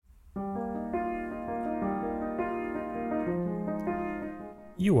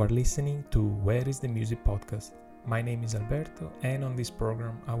You are listening to Where is the Music podcast. My name is Alberto, and on this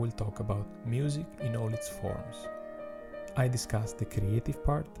program I will talk about music in all its forms. I discuss the creative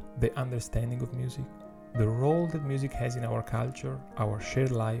part, the understanding of music, the role that music has in our culture, our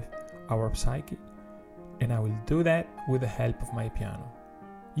shared life, our psyche, and I will do that with the help of my piano.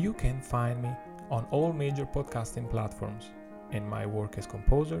 You can find me on all major podcasting platforms and my work as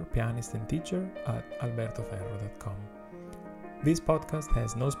composer, pianist and teacher at albertoferro.com. This podcast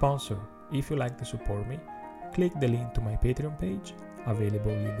has no sponsor. If you like to support me, click the link to my Patreon page,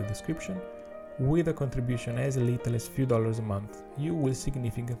 available in the description. With a contribution as little as few dollars a month, you will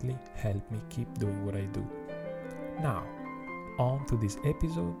significantly help me keep doing what I do. Now, on to this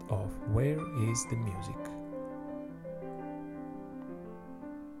episode of Where is the Music?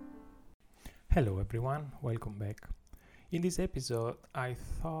 Hello everyone, welcome back. In this episode, I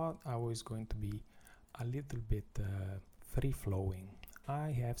thought I was going to be a little bit free-flowing.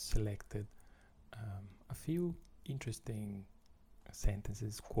 I have selected a few interesting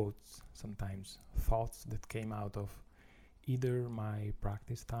sentences, quotes, sometimes thoughts that came out of either my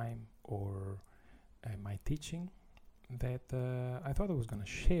practice time or my teaching that I thought I was going to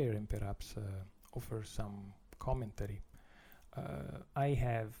share and perhaps offer some commentary. I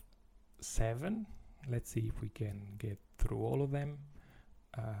have 7. Let's see if we can get through all of them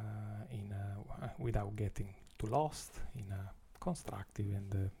without getting too lost, in a constructive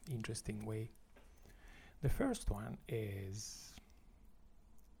and interesting way. The first one is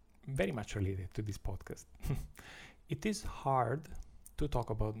very much related to this podcast. It is hard to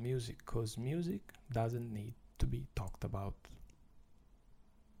talk about music because music doesn't need to be talked about.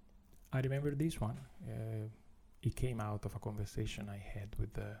 I remember this one. It came out of a conversation I had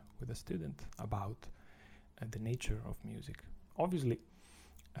with a student about the nature of music. Obviously,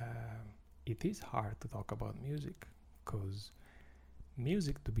 it is hard to talk about music because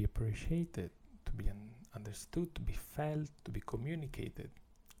music, to be appreciated, to be understood, to be felt, to be communicated,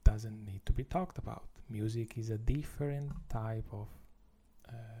 doesn't need to be talked about. Music is a different type of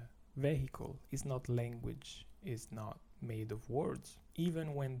vehicle. It's not language. It's not made of words.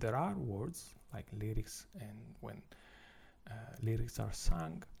 Even when there are words, like lyrics, and when lyrics are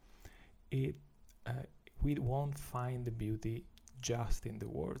sung, we won't find the beauty just in the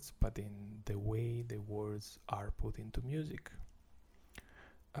words, but in the way the words are put into music.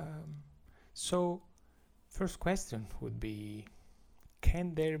 So, first question would be,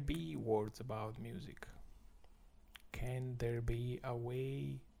 can there be words about music? Can there be a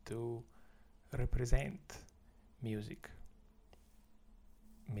way to represent music?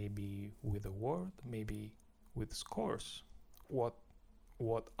 Maybe with a word, maybe with scores. What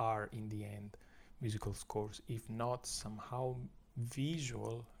are in the end musical scores, if not somehow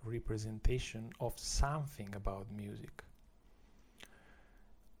visual representation of something about music?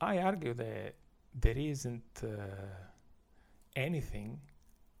 I argue that there isn't anything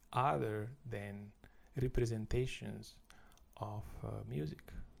other than representations of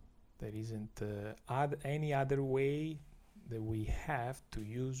music. There isn't any other way that we have to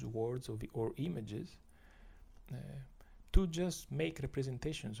use words or images to just make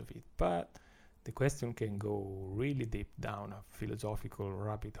representations of it. But the question can go really deep down a philosophical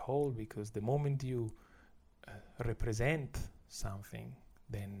rabbit hole, because the moment you represent something,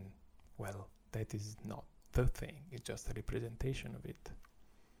 then, well, that is not the thing. It's just a representation of it.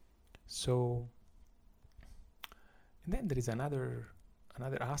 So, and then there is another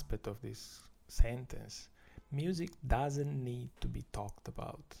aspect of this sentence. Music doesn't need to be talked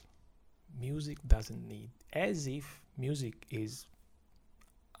about. Music doesn't need, as if music is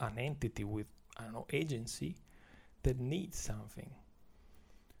an entity with, agency that needs something.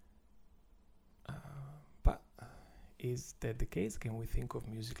 But is that the case? Can we think of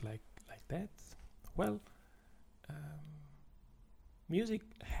music like that? Well, music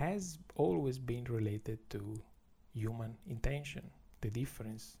has always been related to human intention. The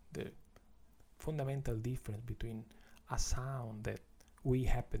fundamental difference between a sound that we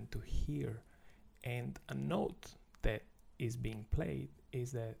happen to hear and a note that is being played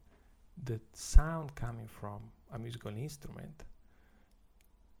is that the sound coming from a musical instrument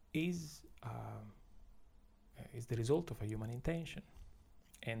is the result of a human intention,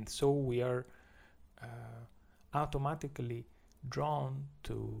 and so we are automatically drawn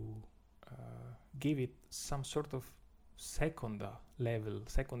to give it some sort of second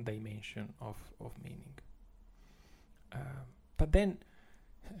dimension of meaning. But then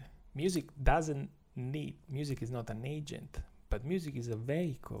music is not an agent, but music is a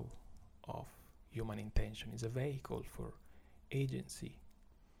vehicle of human intention, is a vehicle for agency.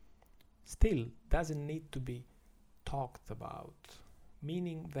 Still doesn't need to be talked about,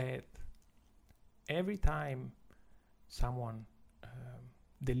 meaning that every time someone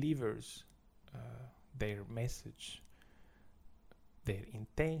delivers their message, their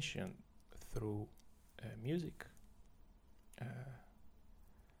intention through music,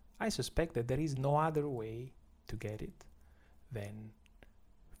 I suspect that there is no other way to get it than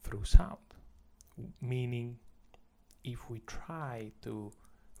through sound. Meaning, if we try to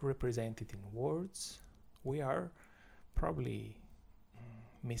represent it in words, we are probably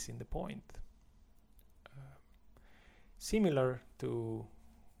missing the point. Similar to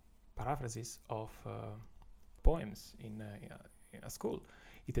paraphrases of poems in a school,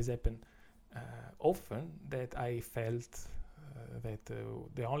 it has happened often that I felt that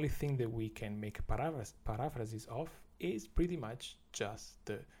the only thing that we can make paraphrases of is pretty much just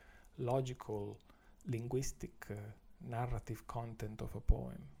the logical, linguistic, narrative content of a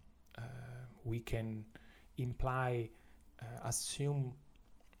poem. We can imply, assume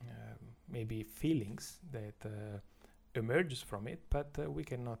maybe feelings that emerges from it, but we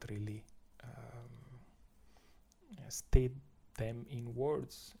cannot really state them in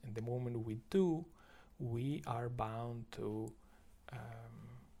words. And the moment we do, we are bound to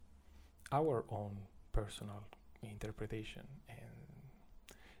our own personal interpretation. And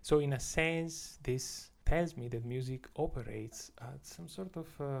so in a sense, this tells me that music operates at some sort of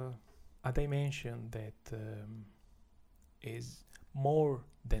a dimension that is more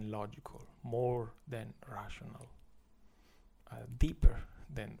than logical, more than rational, deeper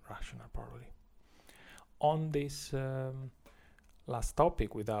than rational probably. On this last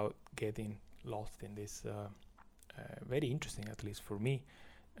topic, without getting lost in this very interesting, at least for me,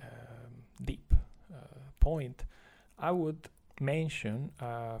 deep point, I would mention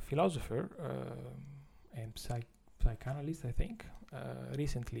a philosopher and psychanalyst, I think,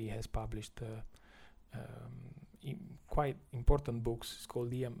 recently has published quite important books. It's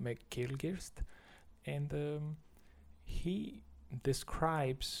called Ian McGilchrist, and he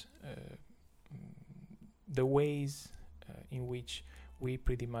describes the ways in which we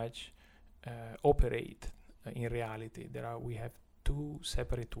pretty much operate in reality. We have two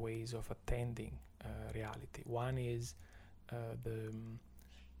separate ways of attending reality. One is the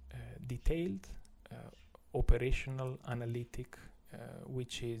detailed, operational, analytic,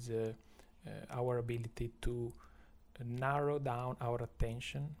 which is our ability to narrow down our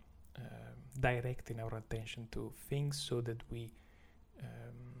attention, directing our attention to things so that we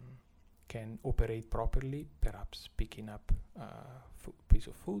can operate properly, perhaps picking up a piece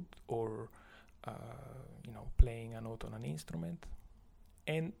of food or playing a note on an instrument.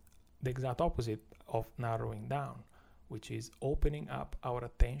 And the exact opposite of narrowing down, which is opening up our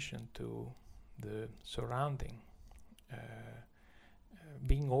attention to the surrounding,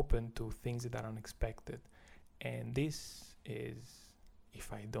 being open to things that are unexpected. And this is,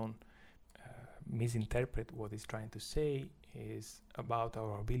 if I don't misinterpret what he's trying to say, is about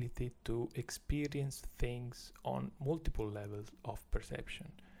our ability to experience things on multiple levels of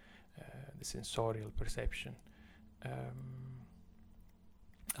perception, the sensorial perception,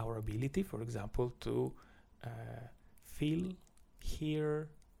 our ability, for example, to feel, hear,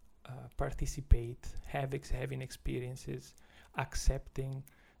 participate, having experiences, accepting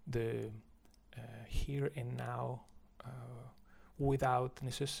the here and now without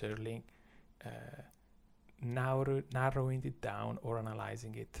necessarily narrowing it down or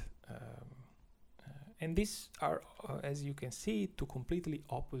analyzing it. And these are, as you can see, two completely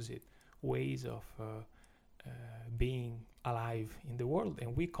opposite ways of being alive in the world,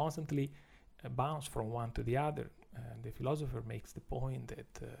 and we constantly bounce from one to the other. The philosopher makes the point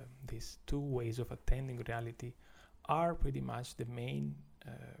that these two ways of attending reality are pretty much the main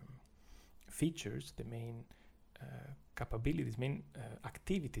features, the main capabilities, main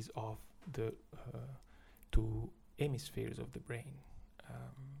activities of the two hemispheres of the brain.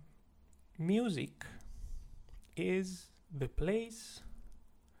 Music is the place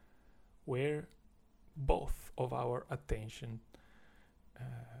where both of our attention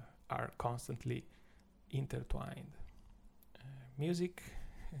are constantly intertwined. Music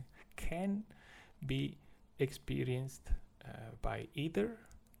can be experienced by either,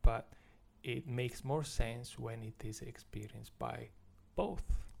 but it makes more sense when it is experienced by both.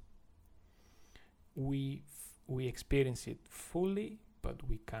 We experience it fully, but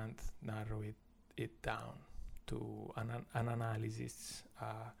we can't narrow it down to an analysis,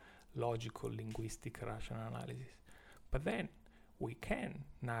 logical, linguistic, rational analysis. But then we can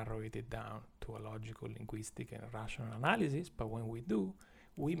narrow it down to a logical, linguistic, and rational analysis, but when we do,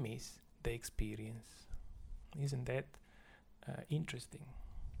 we miss the experience. Isn't that interesting?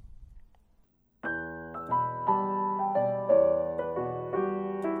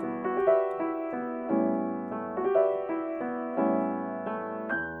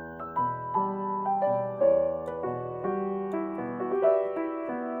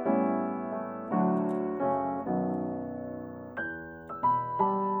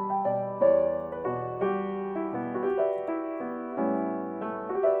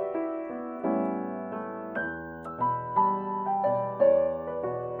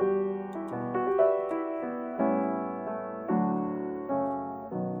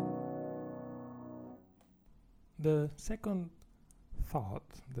 second thought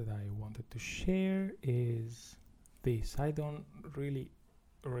that I wanted to share is this. I don't really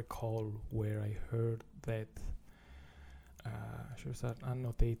recall where I heard that. I should start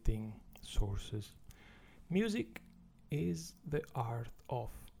annotating sources. Music is the art of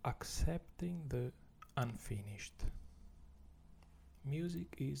accepting the unfinished.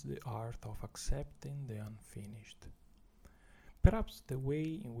 Music is the art of accepting the unfinished. Perhaps the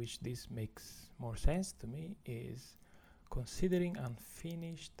way in which this makes more sense to me is considering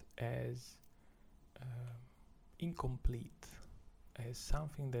unfinished as incomplete, as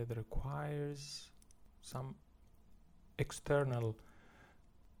something that requires some external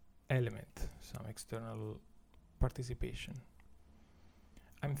element, some external participation.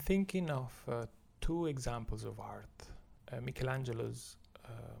 I'm thinking of two examples of art. Michelangelo's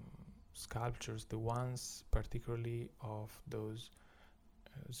sculptures, the ones particularly of those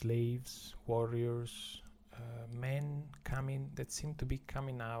slaves, warriors, men that seem to be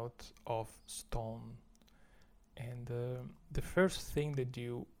coming out of stone. And the first thing that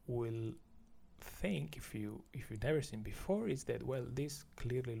you will think if you've never seen before is that, well, these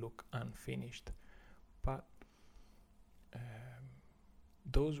clearly look unfinished, but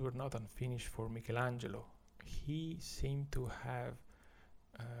those were not unfinished for Michelangelo. He seemed to have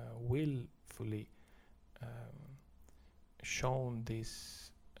willfully shown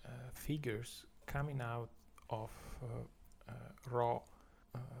these figures coming out of raw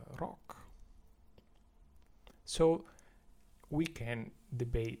rock. So we can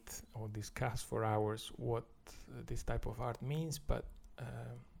debate or discuss for hours what this type of art means, but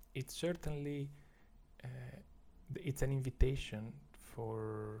it's certainly it's an invitation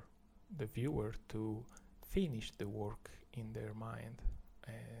for the viewer to finish the work in their mind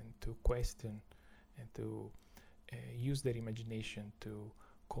and to question and to use their imagination to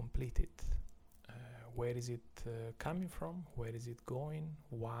complete it. Where is it coming from? Where is it going?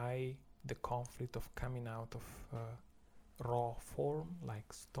 Why the conflict of coming out of raw form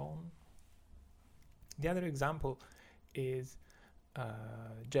like stone? The other example is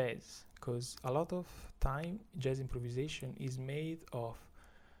jazz, because a lot of time jazz improvisation is made of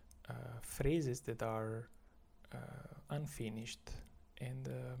phrases that are unfinished, and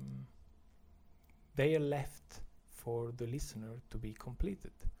they are left for the listener to be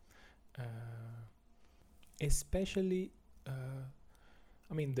completed. Especially,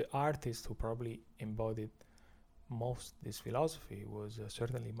 the artist who probably embodied most this philosophy was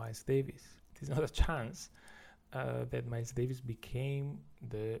certainly Miles Davis. It is not a chance that Miles Davis became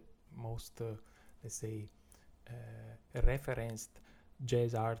the most, referenced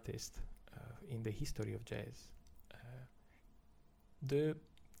jazz artist in the history of jazz. The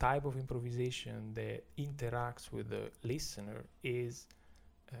type of improvisation that interacts with the listener is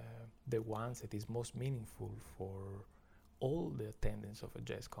the one that is most meaningful for all the attendants of a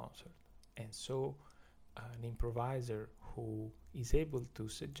jazz concert. And so an improviser who is able to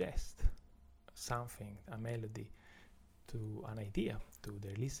suggest something, a melody, to an idea to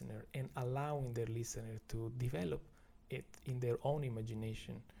their listener, and allowing their listener to develop it in their own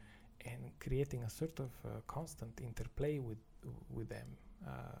imagination, and creating a sort of constant interplay with them,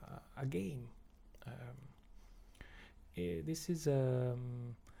 a game. This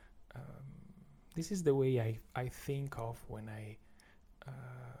is the way I think of when I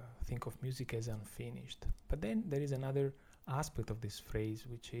think of music as unfinished. But then there is another aspect of this phrase,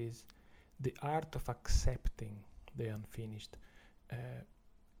 which is the art of accepting the unfinished.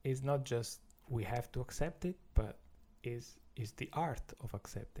 Is not just we have to accept it, but is the art of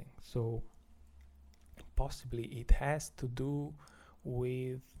accepting. So possibly it has to do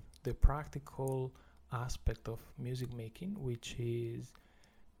with the practical aspect of music making, which is,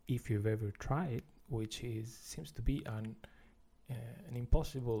 if you've ever tried, seems to be an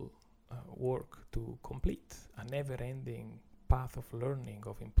impossible work to complete, a never-ending path of learning,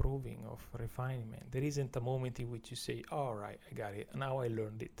 of improving, of refinement. There isn't a moment in which you say, all right, I got it, now I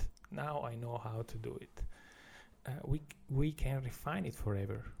learned it, now I know how to do it. We can refine it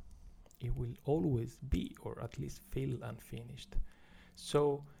forever. It will always be, or at least feel, unfinished.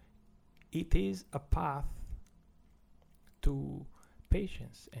 So it is a path to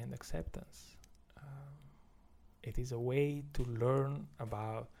patience and acceptance. It is a way to learn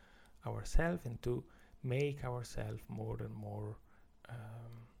about ourselves and to make ourselves more and more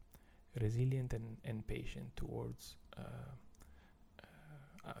resilient and patient towards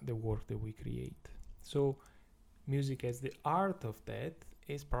the work that we create. So music as the art of that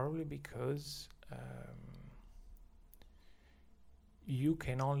is probably because you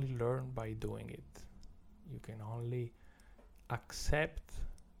can only learn by doing it. You can only accept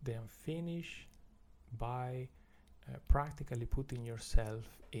the unfinished by practically putting yourself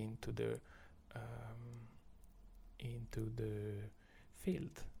into the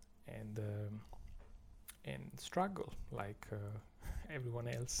field and struggle like everyone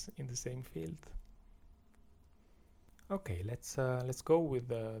else in the same field. Okay, let's go with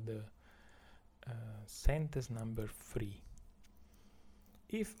the sentence number 3.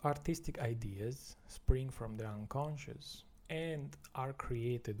 If artistic ideas spring from the unconscious and are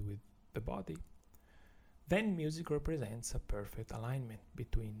created with the body, then music represents a perfect alignment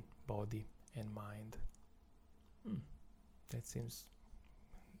between body and mind.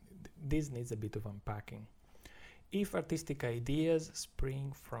 This needs a bit of unpacking. If artistic ideas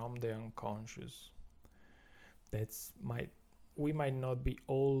spring from the unconscious, we might not be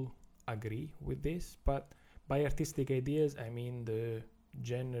all agree with this, but by artistic ideas I mean the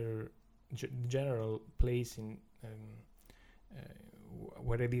general place in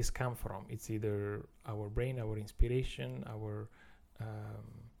where ideas come from. It's either our brain, our inspiration, our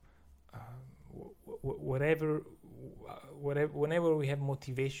whenever we have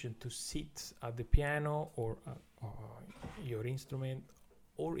motivation to sit at the piano or your instrument,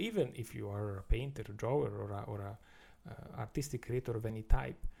 or even if you are a painter, a drawer, or a artistic creator of any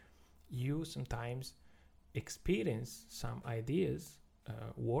type, you sometimes experience some ideas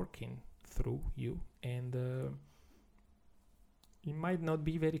working through you, and it might not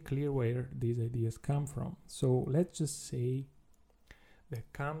be very clear where these ideas come from. So let's just say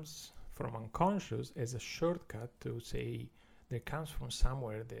that comes from unconscious as a shortcut to say that comes from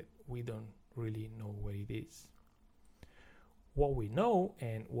somewhere that we don't really know where it is. What we know,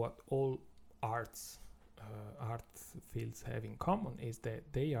 and what all art fields have in common, is that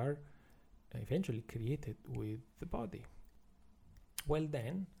they are eventually created with the body. Well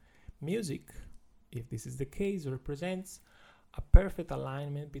then, music, if this is the case, represents a perfect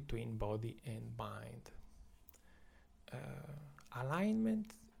alignment between body and mind.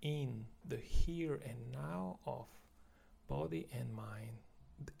 Alignment in the here and now of body and mind.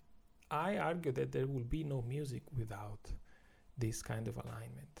 I argue that there will be no music without this kind of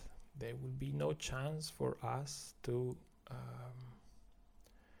alignment. There will be no chance for us to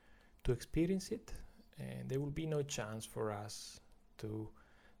experience it, and there will be no chance for us to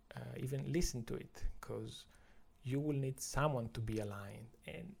even listen to it, because you will need someone to be aligned,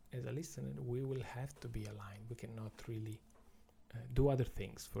 and as a listener we will have to be aligned. We cannot really do other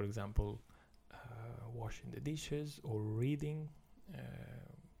things, for example washing the dishes or reading.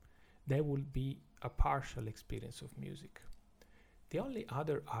 There will be a partial experience of music. The only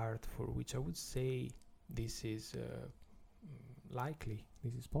other art for which I would say this is likely,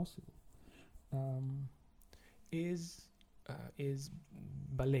 this is possible, is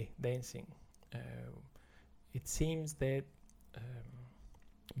ballet, dancing. It seems that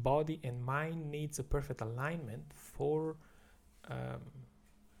body and mind needs a perfect alignment for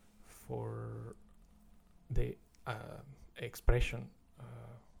the expression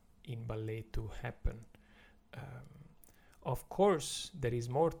in ballet to happen. Of course, there is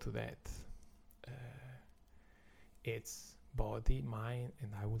more to that. It's body, mind,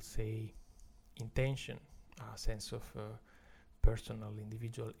 and I would say intention, a sense of personal,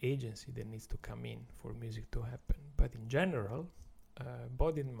 individual agency that needs to come in for music to happen. But in general,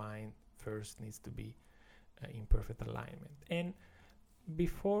 body and mind first needs to be in perfect alignment. And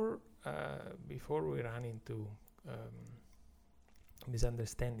before we run into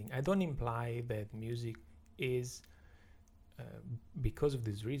misunderstanding, I don't imply that music is because of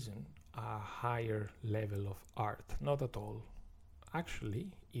this reason a higher level of art. Not at all.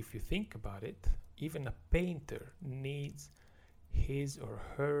 Actually, if you think about it, even a painter needs his or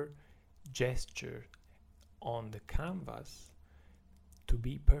her gesture on the canvas to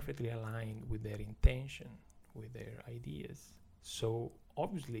be perfectly aligned with their intention, with their ideas. So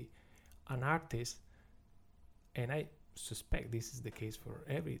obviously an artist, and I suspect this is the case for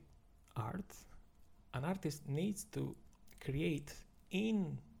every art, an artist needs to create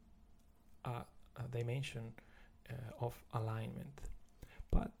in a dimension of alignment.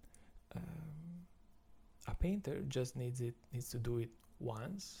 But a painter just needs to do it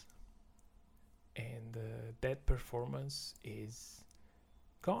once, and that performance is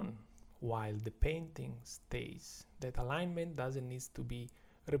gone, while the painting stays. That alignment doesn't need to be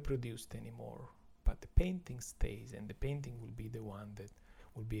reproduced anymore, but the painting stays, and the painting will be the one that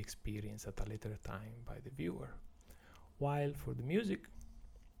will be experienced at a later time by the viewer. While for the music,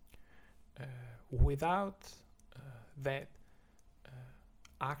 without that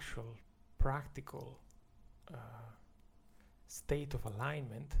actual practical state of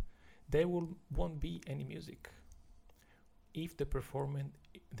alignment, there won't be any music. If the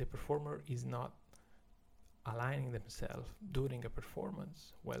performer is not aligning themselves during a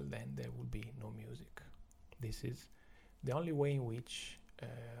performance, well, then there will be no music. This is the only way in which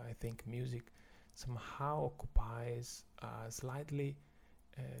I think music somehow occupies a slightly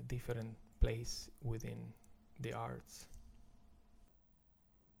different place within the arts.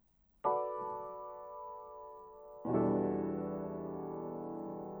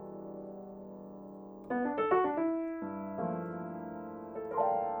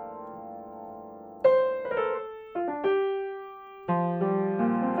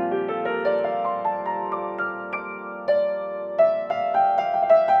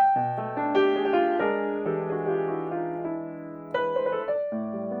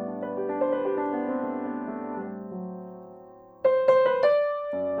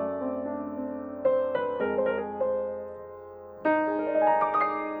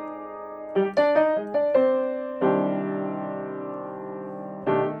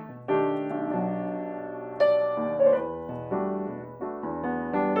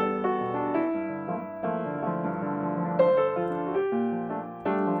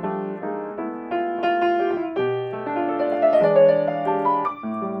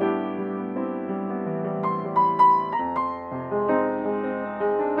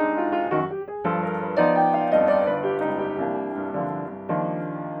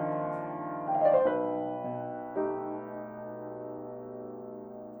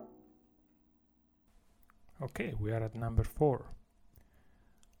 Okay, we are at number 4.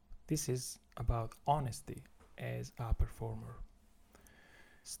 This is about honesty as a performer.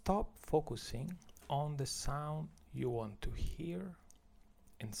 Stop focusing on the sound you want to hear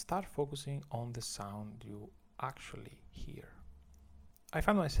and start focusing on the sound you actually hear. I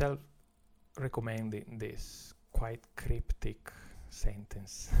found myself recommending this quite cryptic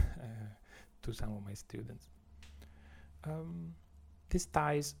sentence to some of my students. This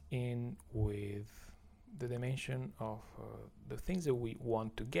ties in with the dimension of the things that we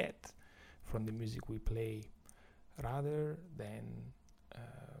want to get from the music we play rather than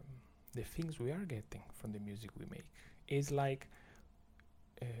the things we are getting from the music we make. It's like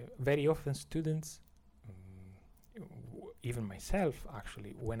very often students, even myself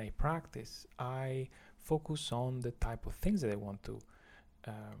actually, when I practice, I focus on the type of things that I want to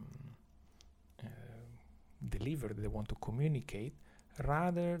deliver, that I want to communicate,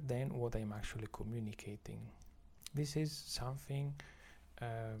 rather than what I'm actually communicating. This is something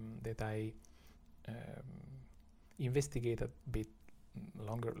that I investigate a bit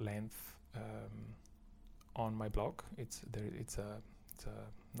longer length on my blog. It's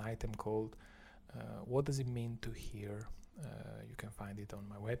an item called what does it mean to hear? You can find it on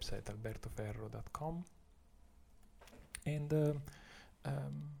my website albertoferro.com, and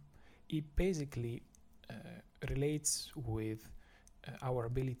it basically relates with our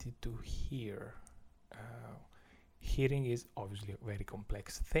ability to hear. Hearing is obviously a very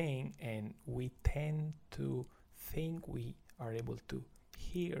complex thing, and we tend to think we are able to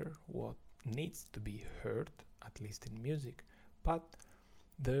hear what needs to be heard, at least in music. But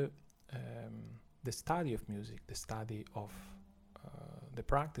the study of music, the study of the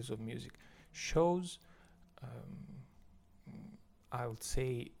practice of music shows, I would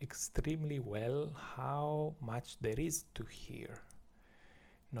say, extremely well how much there is to hear.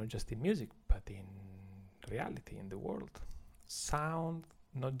 Not just in music, but in reality, in the world. Sound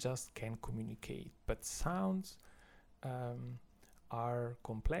not just can communicate, but sounds are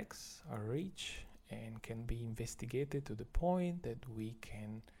complex, are rich, and can be investigated to the point that we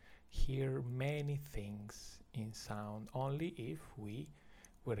can hear many things in sound only if we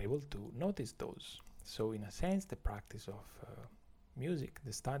were able to notice those. So in a sense, the practice of music,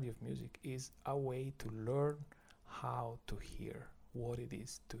 the study of music, is a way to learn how to hear, what it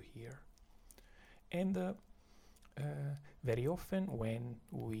is to hear. And very often when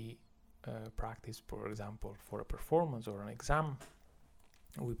we practice, for example, for a performance or an exam,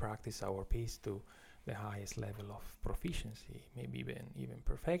 we practice our piece to the highest level of proficiency, maybe even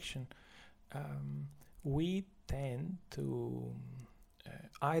perfection. We tend to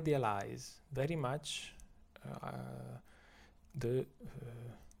idealize very much the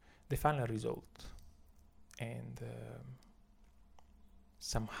final result, and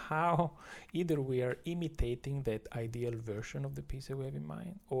somehow either we are imitating that ideal version of the piece that we have in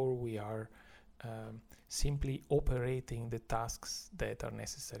mind, or we are simply operating the tasks that are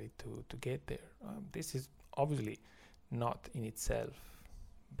necessary to get there. This is obviously not in itself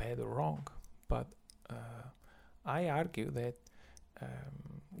bad or wrong, but I argue that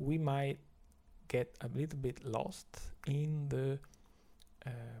we might get a little bit lost in the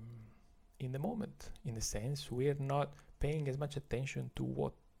moment, in the sense we are not paying as much attention to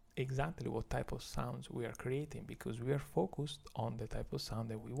what exactly what type of sounds we are creating, because we are focused on the type of sound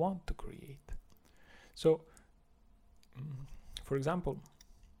that we want to create. So, for example,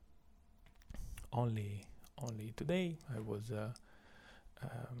 only today I was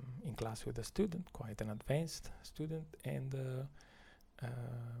in class with a student, quite an advanced student, and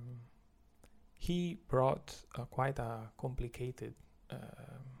he brought quite a complicated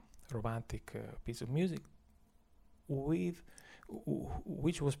romantic piece of music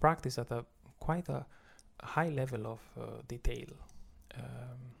which was practiced at a quite a high level of detail.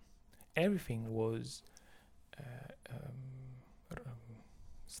 Everything was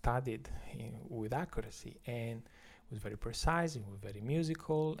studied with accuracy, and was very precise, it was very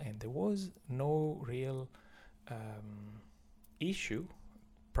musical, and there was no real issue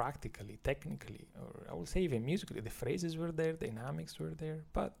practically, technically, or I would say even musically. The phrases were there, the dynamics were there,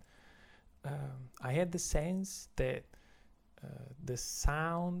 but I had the sense that the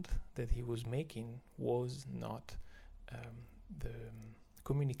sound that he was making was not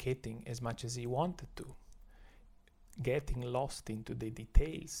communicating as much as he wanted to, getting lost into the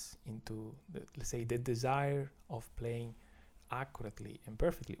details, into let's say the desire of playing accurately and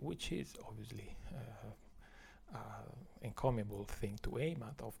perfectly, which is obviously encomiable thing to aim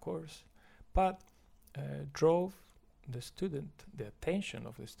at, of course, but drove the attention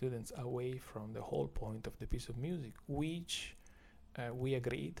of the students away from the whole point of the piece of music, which we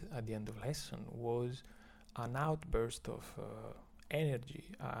agreed at the end of lesson was an outburst of energy,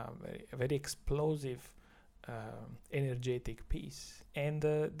 a very explosive, energetic piece. And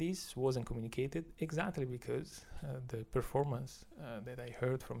this wasn't communicated exactly because the performance that I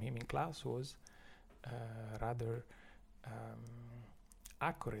heard from him in class was rather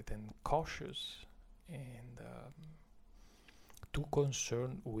accurate and cautious, and too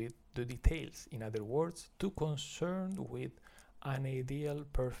concerned with the details. In other words, too concerned with an ideal,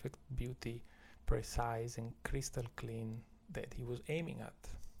 perfect beauty, precise and crystal clean that he was aiming at.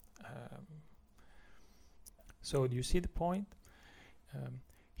 So do you see the point?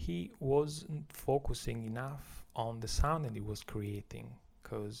 He wasn't focusing enough on the sound that he was creating,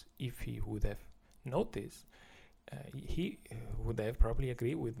 because if he would have noticed, he would have probably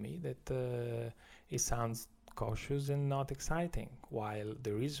agreed with me that it sounds cautious and not exciting, while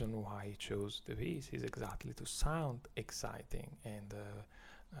the reason why he chose the piece is exactly to sound exciting and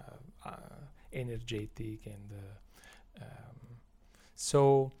energetic, and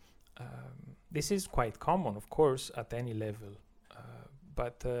so this is quite common, of course, at any level,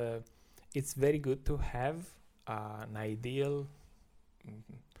 but it's very good to have an ideal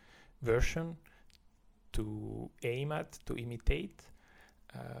version to aim at, to imitate,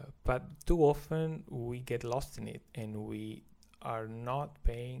 but too often we get lost in it, and we are not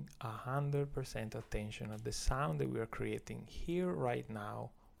paying 100% attention at the sound that we are creating here right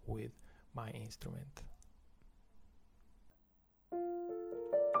now with my instrument.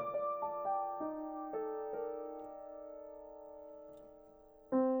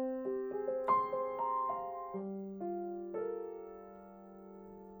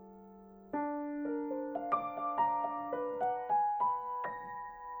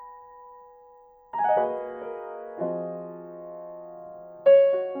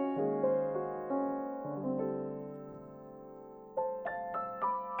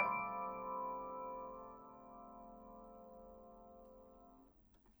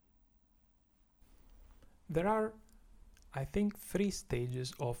 There are, I think, 3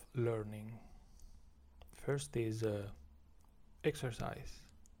 stages of learning. First is exercise.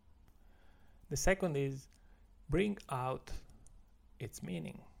 The second is bring out its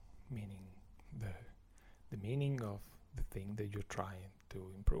meaning the meaning of the thing that you're trying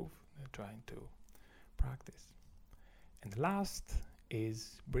to improve, trying to practice. And the last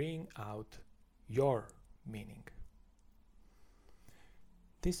is bring out your meaning.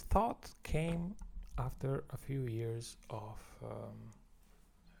 This thought came after a few years of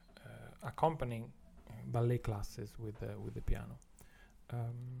accompanying ballet classes with the piano,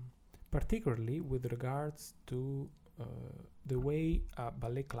 particularly with regards to the way a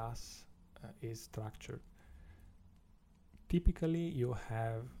ballet class is structured. Typically, you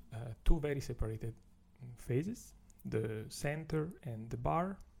have 2 very separated phases, the center and the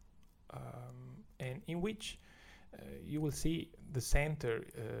bar, and in which you will see the center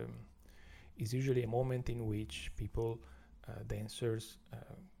is usually a moment in which people, dancers,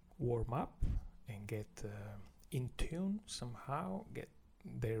 warm up and get in tune somehow, get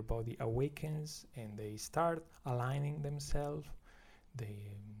their body awakens, and they start aligning themselves,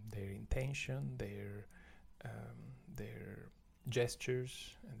 their intention, their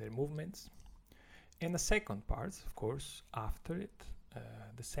gestures and their movements. And the second part, of course, after it,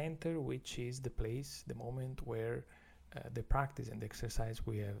 the center, which is the place, the moment where the practice and the exercise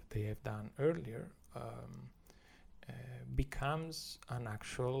they have done earlier becomes an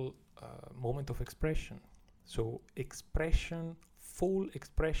actual moment of expression. So expression, full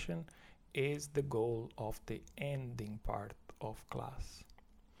expression, is the goal of the ending part of class.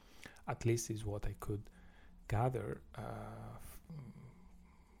 At least is what I could gather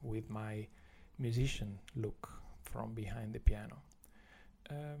with my musician look from behind the piano.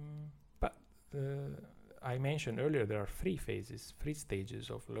 But I mentioned earlier there are three phases, three stages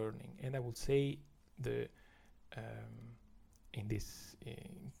of learning, and I would say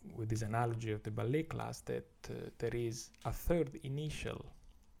with this analogy of the ballet class, that there is a third initial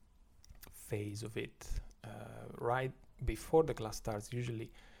phase of it right before the class starts.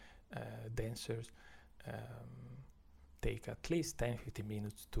 Usually dancers take at least 10-15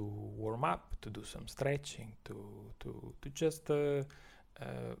 minutes to warm up, to do some stretching, to just do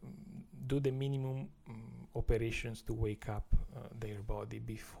the minimum operations to wake up their body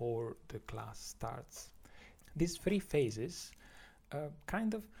before the class starts. These three phases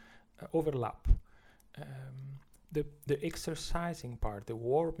kind of overlap. The exercising part, the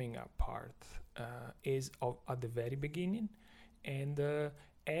warming up part, is at the very beginning, and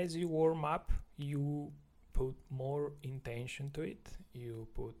as you warm up, you put more intention to it, you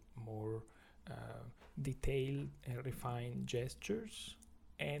put more detailed and refined gestures,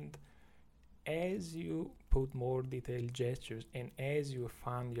 and as you put more detailed gestures and as you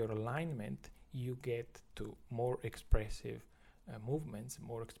find your alignment, you get to more expressive movements,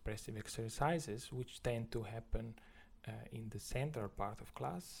 more expressive exercises, which tend to happen in the central part of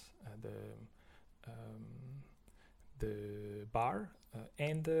class, the bar,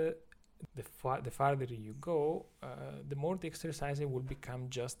 and the farther you go, the more the exercise will become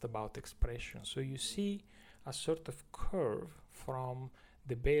just about expression. So you see a sort of curve from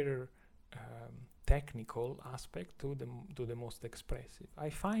the better technical aspect to the most expressive. I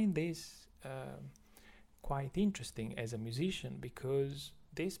find this quite interesting as a musician, because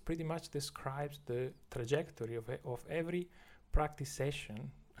this pretty much describes the trajectory of every practice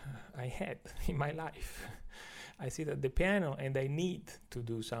session I had in my life. I sit at the piano and I need to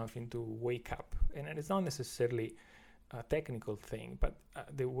do something to wake up, and it's not necessarily a technical thing, but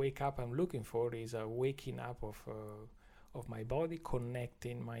the wake up I'm looking for is a waking up of my body,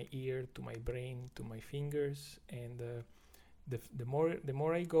 connecting my ear to my brain, to my fingers, and the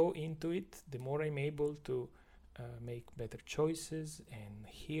more I go into it, the more I'm able to make better choices and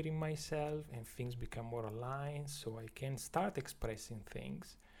hearing myself, and things become more aligned, so I can start expressing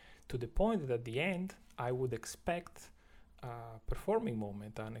things to the point that at the end I would expect a performing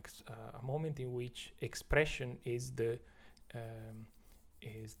moment, a moment in which expression is the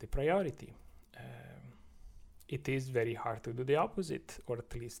priority. It is very hard to do the opposite, or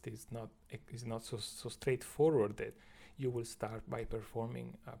at least it's not so straightforward that you will start by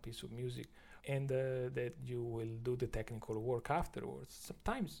performing a piece of music and that you will do the technical work afterwards.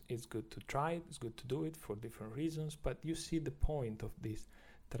 Sometimes it's good to try it, it's good to do it for different reasons, but you see the point of this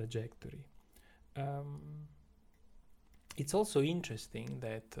trajectory. It's also interesting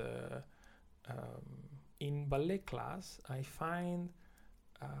that in ballet class I find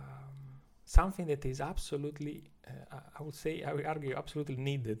something that is absolutely, I would argue, absolutely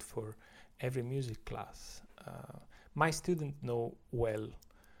needed for every music class. My students know well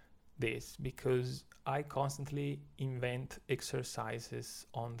this, because I constantly invent exercises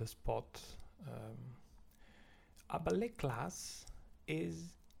on the spot. A ballet class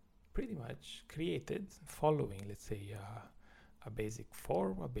is pretty much created following, let's say, a basic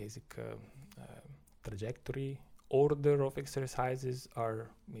form, a basic trajectory. Order of exercises are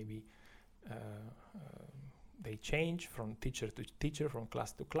maybe they change from teacher to teacher, from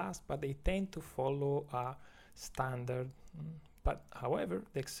class to class, but they tend to follow a standard. But however,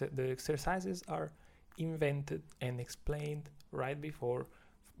 the exercises are invented and explained right before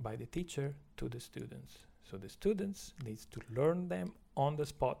by the teacher to the students. So the students needs to learn them on the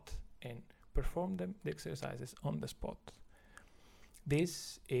spot and perform the exercises on the spot.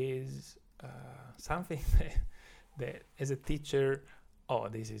 This is something that as a teacher,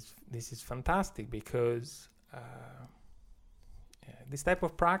 this is fantastic, because this type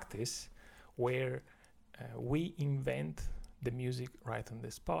of practice where we invent the music right on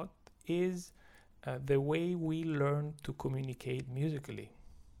the spot is the way we learn to communicate musically.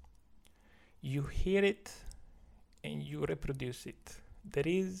 You hear it and you reproduce it. There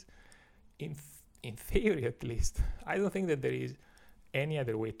is, in theory at least, I don't think that there is any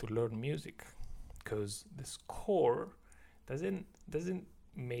other way to learn music, because the score doesn't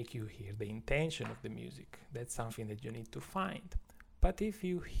make you hear the intention of the music. That's something that you need to find. But if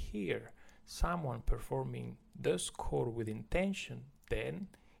you hear someone performing the score with intention, then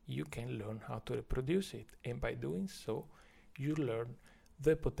you can learn how to reproduce it. And by doing so, you learn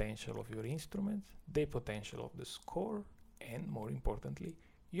the potential of your instrument, the potential of the score, and more importantly,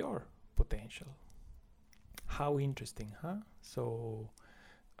 your potential. How interesting, huh? So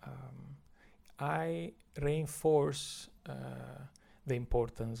I reinforce the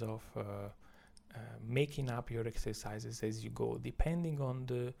importance of making up your exercises as you go, depending on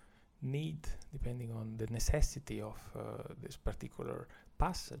the need, depending on the necessity of this particular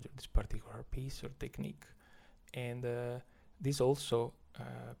passage, or this particular piece or technique. And this also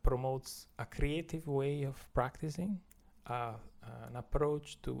promotes a creative way of practicing, an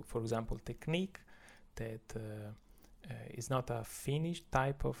approach to, for example, technique that is not a finished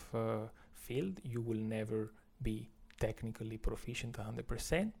type of field. You will never be technically proficient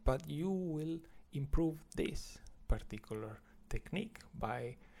 100%, but you will improve this particular technique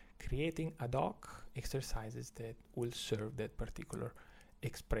by creating ad hoc exercises that will serve that particular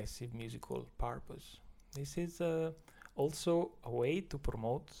expressive musical purpose. This is also a way to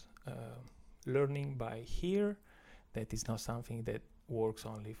promote learning by ear. That is not something that works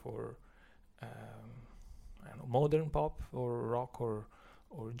only for modern pop or rock or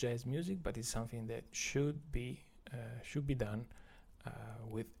jazz music, but it's something that should be done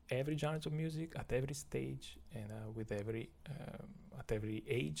with every genre of music at every stage and with every at every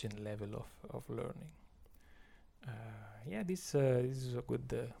age and level of learning. This is a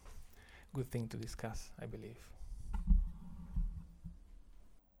good thing to discuss, I believe.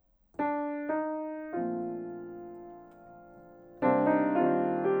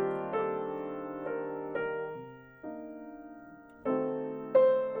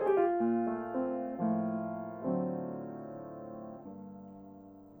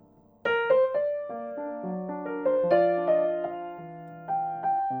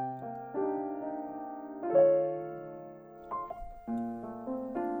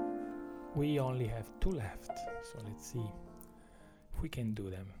 We only have 2 left, so let's see if we can do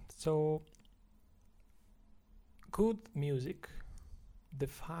them. So, good music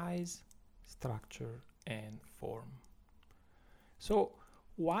defies structure and form. So,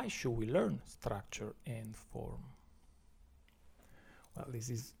 why should we learn structure and form? Well, this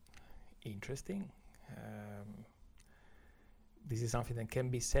is interesting. This is something that can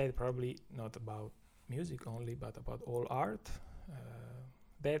be said probably not about music only, but about all art.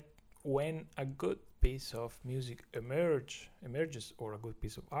 That when a good piece of music emerges, or a good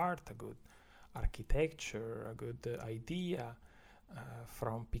piece of art, a good architecture, a good idea,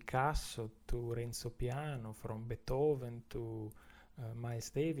 from Picasso to Renzo Piano, from Beethoven to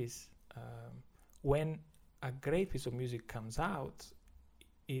Miles Davis, when a great piece of music comes out,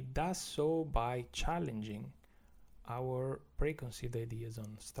 it does so by challenging our preconceived ideas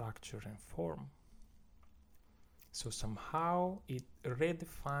on structure and form. So somehow it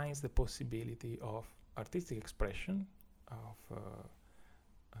redefines the possibility of artistic expression, of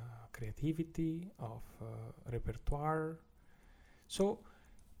creativity, of repertoire. So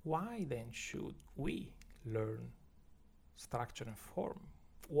why then should we learn structure and form?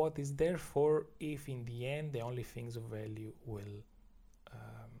 What is therefore if in the end the only things of value will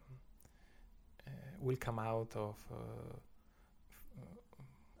come out of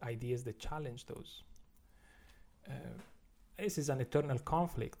ideas that challenge those? This is an eternal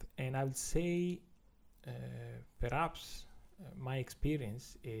conflict, and I would say perhaps my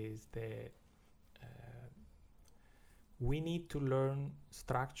experience is that we need to learn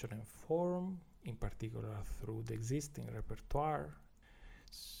structure and form, in particular through the existing repertoire.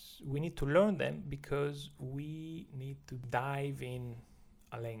 We need to learn them because we need to dive in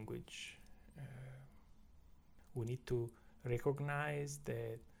a language. We need to recognize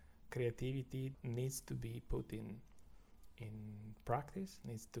that creativity needs to be put in practice,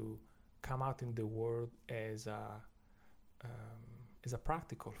 needs to come out in the world as a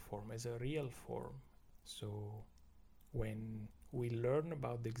practical form, as a real form. So when we learn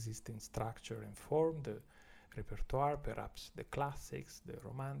about the existing structure and form, the repertoire, perhaps the classics, the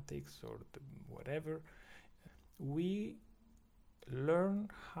romantics, or the whatever, we learn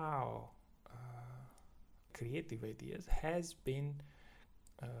how creative ideas has been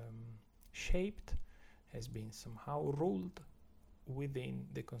shaped, has been somehow ruled within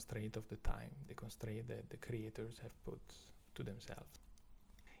the constraint of the time, the constraint that the creators have put to themselves.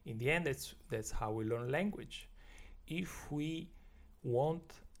 In the end, that's how we learn language. If we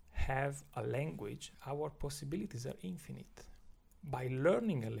won't have a language, our possibilities are infinite. By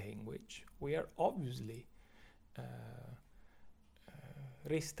learning a language, we are obviously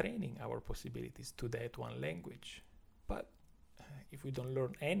restraining our possibilities to that one language. But if we don't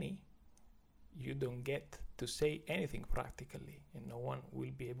learn any, you don't get to say anything practically, and no one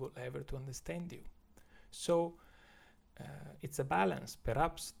will be able ever to understand you. So it's a balance.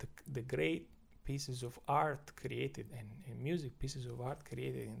 Perhaps the great pieces of art created and music pieces of art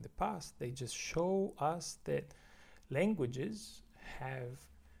created in the past, they just show us that languages have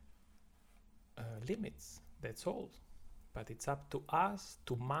limits, that's all. But it's up to us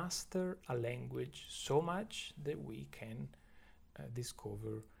to master a language so much that we can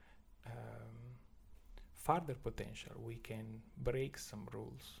discover further potential. We can break some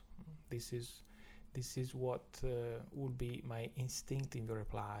rules. This is what would be my instinctive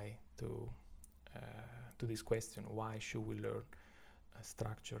reply to this question: why should we learn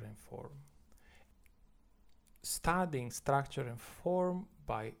structure and form? Studying structure and form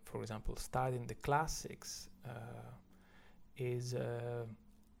by, for example, studying the classics is,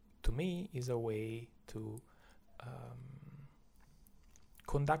 to me, is a way to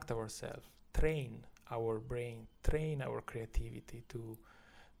conduct ourselves, train our brain, train our creativity, to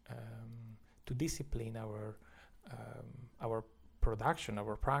discipline our production,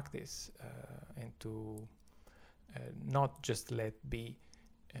 our practice, and to not just let be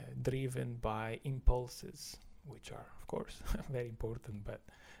driven by impulses, which are, of course, very important, but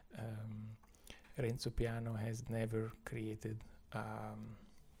Renzo Piano has never created a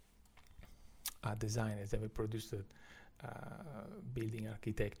design, has never produced a building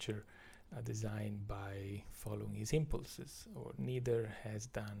architecture, a design by following his impulses, or neither has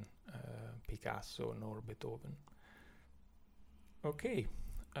done Picasso nor Beethoven. Okay,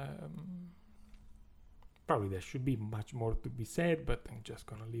 probably there should be much more to be said, but I'm just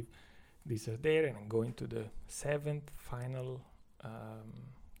gonna leave this there, and I'm going to the seventh final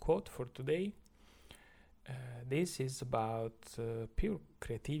quote for today. This is about pure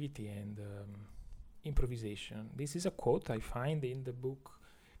creativity and improvisation. This is a quote I find in the book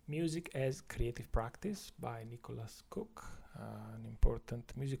Music as Creative Practice by Nicholas Cook, an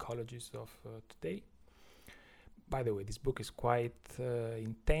important musicologist of today. By the way, this book is quite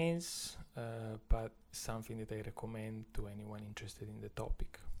intense, but something that I recommend to anyone interested in the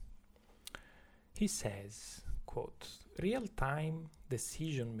topic. He says, quote, "Real-time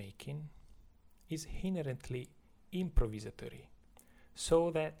decision-making is inherently improvisatory,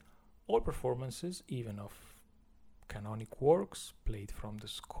 so that all performances, even of canonic works played from the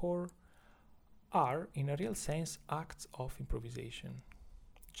score, are, in a real sense, acts of improvisation,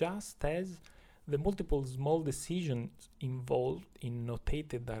 just as the multiple small decisions involved in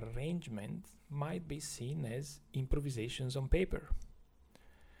notated arrangement might be seen as improvisations on paper.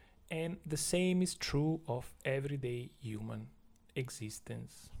 And the same is true of everyday human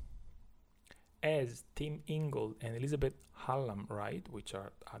existence. As Tim Ingold and Elizabeth Hallam write, which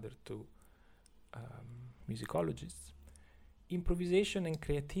are other two musicologists, improvisation and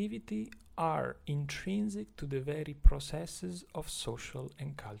creativity are intrinsic to the very processes of social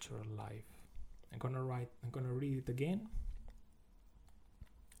and cultural life." I'm gonna read it again.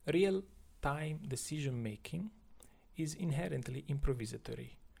 Real-time decision-making is inherently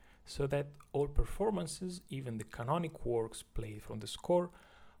improvisatory, so that all performances, even the canonic works played from the score,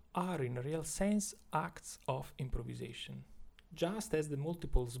 are in a real sense acts of improvisation, just as the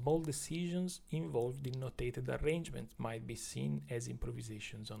multiple small decisions involved in notated arrangements might be seen as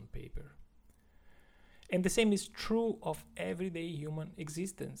improvisations on paper. And the same is true of everyday human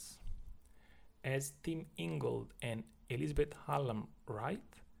existence. As Tim Ingold and Elizabeth Hallam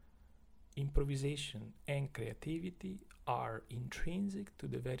write, improvisation and creativity are intrinsic to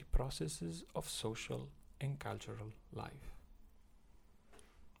the very processes of social and cultural life.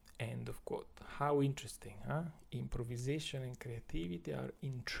 End of quote. How interesting, huh? Improvisation and creativity are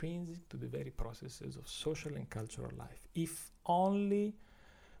intrinsic to the very processes of social and cultural life. If only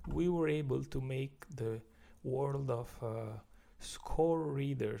we were able to make the world of score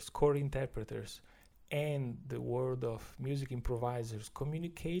readers, score interpreters, and the world of music improvisers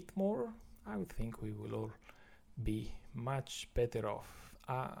communicate more, I would think we will all be much better off.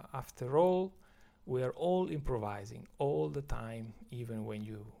 After all, we are all improvising all the time, even when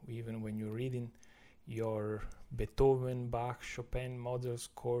you're reading your Beethoven, Bach, Chopin, Mozart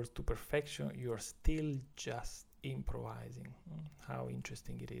scores to perfection, you're still just improvising. How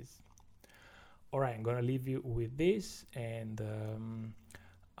interesting it is. All right, I'm gonna leave you with this, and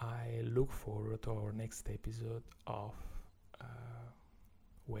I look forward to our next episode of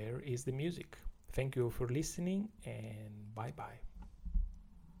Where is the Music? Thank you for listening, and bye-bye.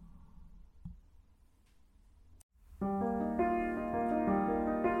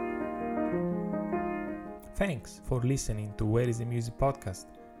 Thanks for listening to Where is the Music podcast.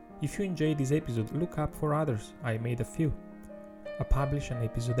 If you enjoyed this episode, look up for others. I made a few. I publish an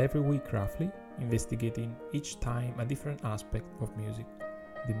episode every week roughly, investigating each time a different aspect of music,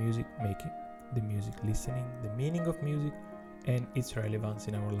 the music making, the music listening, the meaning of music, and its relevance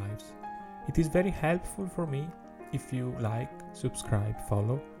in our lives. It is very helpful for me if you like, subscribe,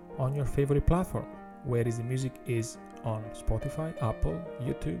 follow on your favorite platform. Where is the Music is on Spotify, Apple,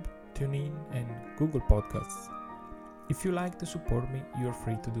 YouTube, TuneIn, and Google Podcasts. If you like to support me, you're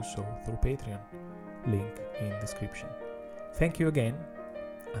free to do so through Patreon, link in description. Thank you again.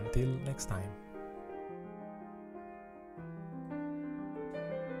 Until next time.